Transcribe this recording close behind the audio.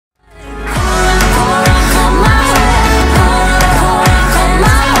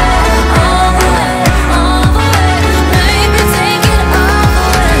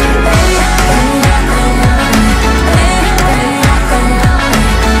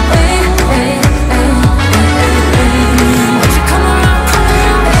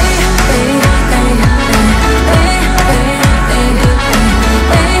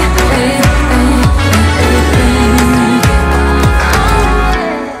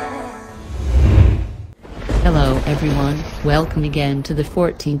everyone, welcome again to the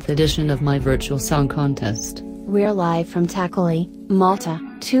 14th edition of my virtual song contest. We're live from Takali, Malta.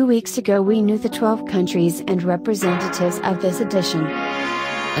 2 weeks ago we knew the 12 countries and representatives of this edition.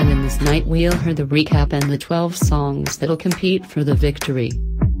 And in this night we'll hear the recap and the 12 songs that'll compete for the victory.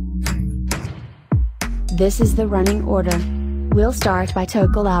 This is the running order. We'll start by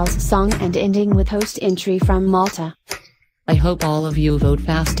Tokolau's song and ending with host entry from Malta. I hope all of you vote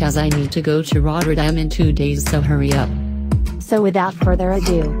fast as I need to go to Rotterdam in 2 days, so hurry up. So without further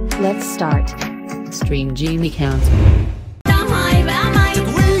ado, let's start. Stream Genie Count.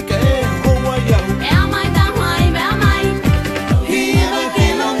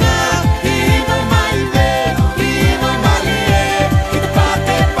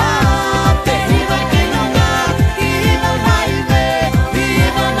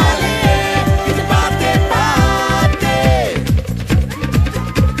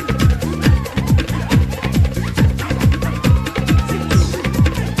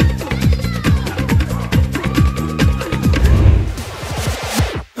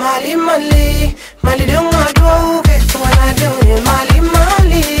 Mali, Mali don't want to go get to what I do. Mali,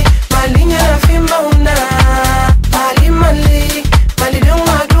 Mali, you're fimba una. Mali, Mali don't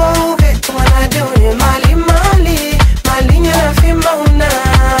want to go get to what I do. Mali, you're fimba una.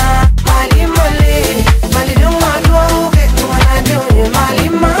 Mali, Mali don't want to go get to what I do. Mali,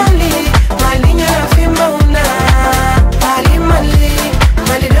 you're fimba una. Mali,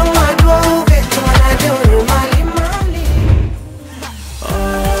 Mali don't want to go get to what I do. Mali.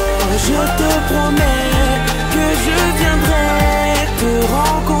 Je te promets que je viendrai te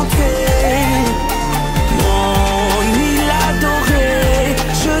rencontrer. Mon île adorée,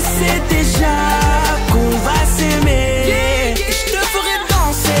 je sais déjà qu'on va s'aimer. Je te ferai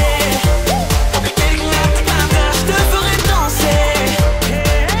danser. Je te ferai danser.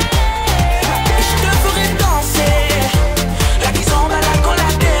 Je te ferai danser. La kizomba, la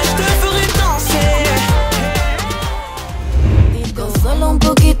colade, je te ferai danser. Con solo un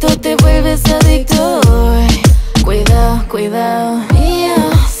poquito te vuelves adicto. Cuidado, cuidado. Mía,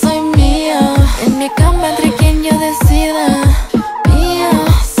 soy mía. En mi cama entre quien yo decida. Mía,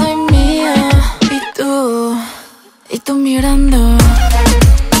 soy mía. Y tú mirando.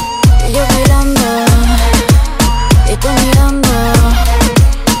 Y yo bailando. Y tú mirando.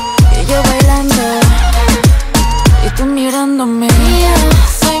 Y yo bailando. Y tú mirándome. Mía,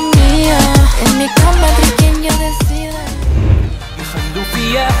 soy mía. En mi cama entre quien yo decida. خلوا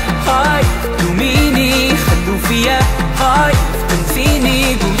فيا هاي لوميني، خلوا فيا هاي تنسيني،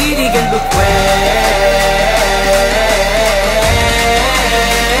 قوليلي قلبك وين،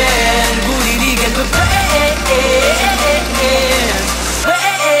 قوليلي قلبك وين.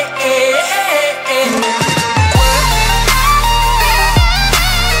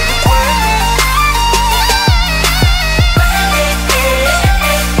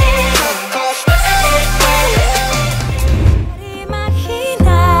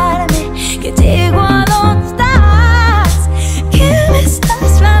 Llego a donde estás, que me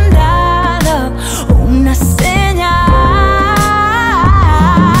estás mandando una señal.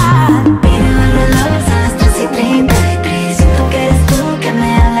 Mira el reloj, son las 3:33. Siento que eres tú que me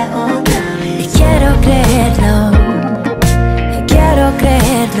habla otra vez. Y quiero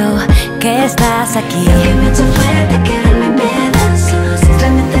creerlo, que estás aquí. Que me echo fuerte, que darme pedazos.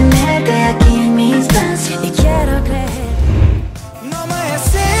 Extraño tenerte aquí en mis brazos. Y quiero creer.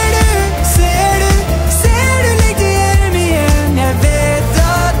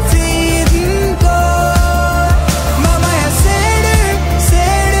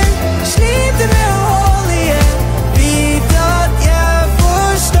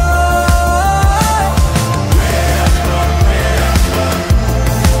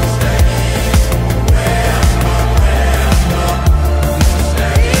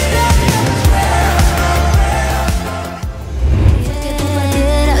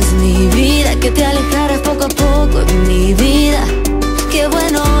 Que te alejaras poco a poco en mi vida. Qué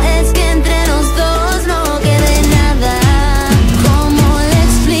bueno es que entre los dos no quede nada. ¿Cómo le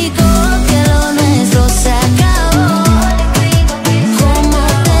explico que lo nuestro se acabó? ¿Cómo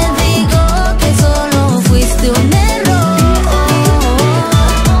te digo que solo fuiste un error?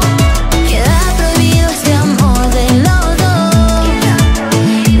 Queda prohibido este amor de los dos.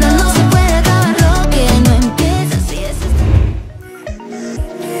 No se puede acabar lo que no empieza. Si es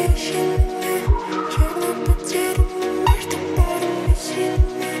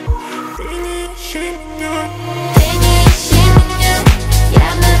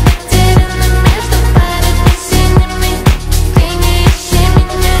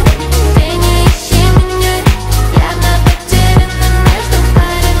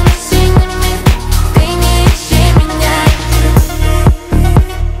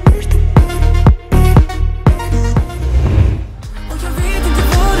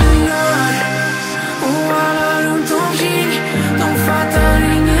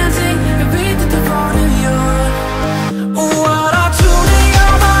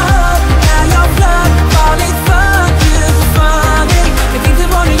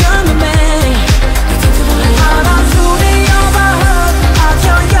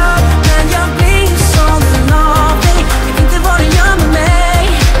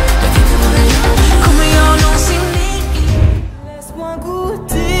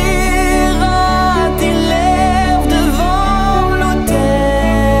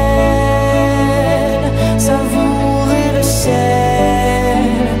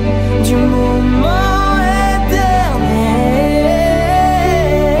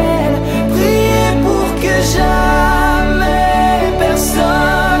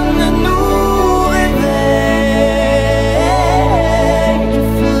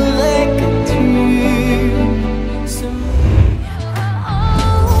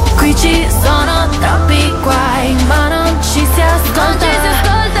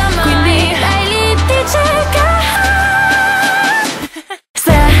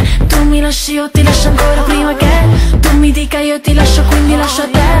lasci io ti lascio ancora prima che tu mi dica io ti lascio, quindi lascio a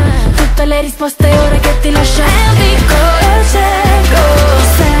te tutte le risposte ora che ti lascio. È un piccolo cieco,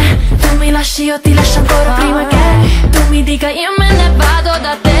 se tu mi lasci io ti lascio ancora prima che tu mi dica io me ne vado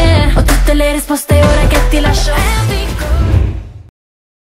da te. Ho tutte le risposte ora che ti lascio.